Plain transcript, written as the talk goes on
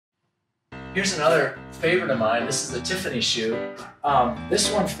Here's another favorite of mine. This is a Tiffany shoe. This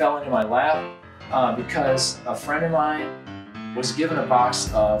one fell into my lap because a friend of mine was given a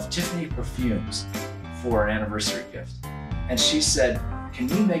box of Tiffany perfumes for an anniversary gift. And she said, "Can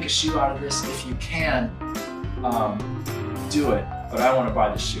you make a shoe out of this? If you can, do it, but I want to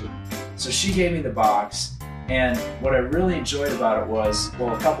buy the shoe." So she gave me the box, and what I really enjoyed about it was,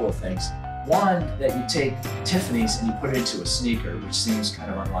 well, a couple of things. One, that you take Tiffany's and you put it into a sneaker, which seems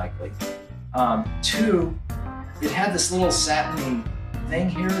kind of unlikely. Two, it had this little satiny thing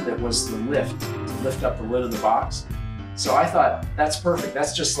here that was the lift, to lift up the lid of the box. So I thought, that's perfect.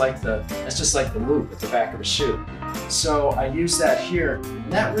 That's just like the loop at the back of a shoe. So I used that here,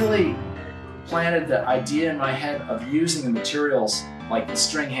 and that really planted the idea in my head of using the materials like the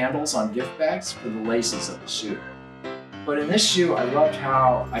string handles on gift bags for the laces of the shoe. But in this shoe, I loved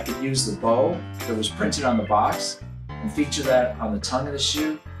how I could use the bow that was printed on the box and feature that on the tongue of the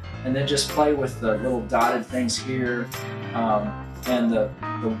shoe, and then just play with the little dotted things here and the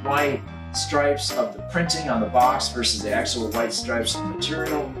white stripes of the printing on the box versus the actual white stripes of the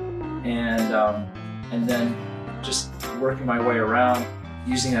material, and then just working my way around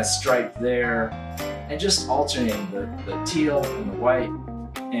using that stripe there and just alternating the teal and the white.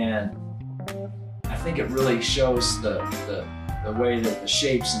 And I think it really shows the way that the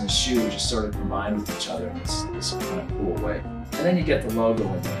shapes in the shoe just sort of combine with each other in this kind of cool way. And then you get the logo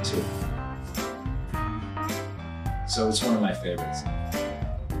in there too. So it's one of my favorites.